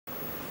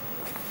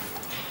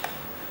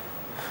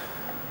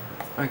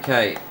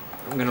Okay,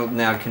 I'm going to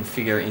now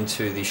configure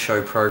into the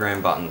show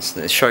program buttons.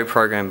 The show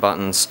program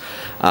buttons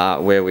are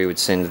where we would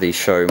send the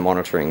show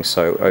monitoring.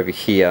 So over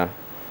here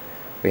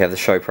we have the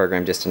show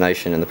program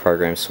destination and the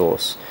program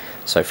source.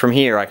 So from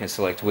here I can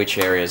select which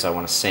areas I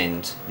want to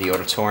send the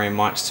auditorium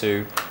mics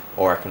to,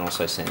 or I can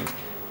also send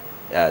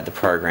the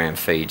program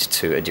feed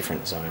to a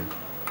different zone.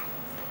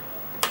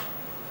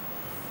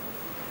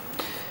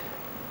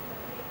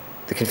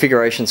 The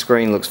configuration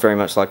screen looks very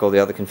much like all the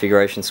other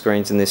configuration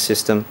screens in this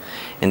system,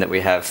 in that we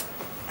have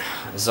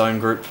a zone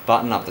group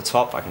button up the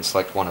top. I can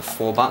select one of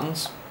 4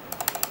 buttons.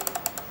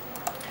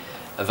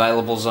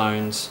 Available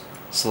zones,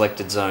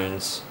 selected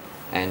zones,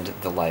 and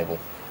the label.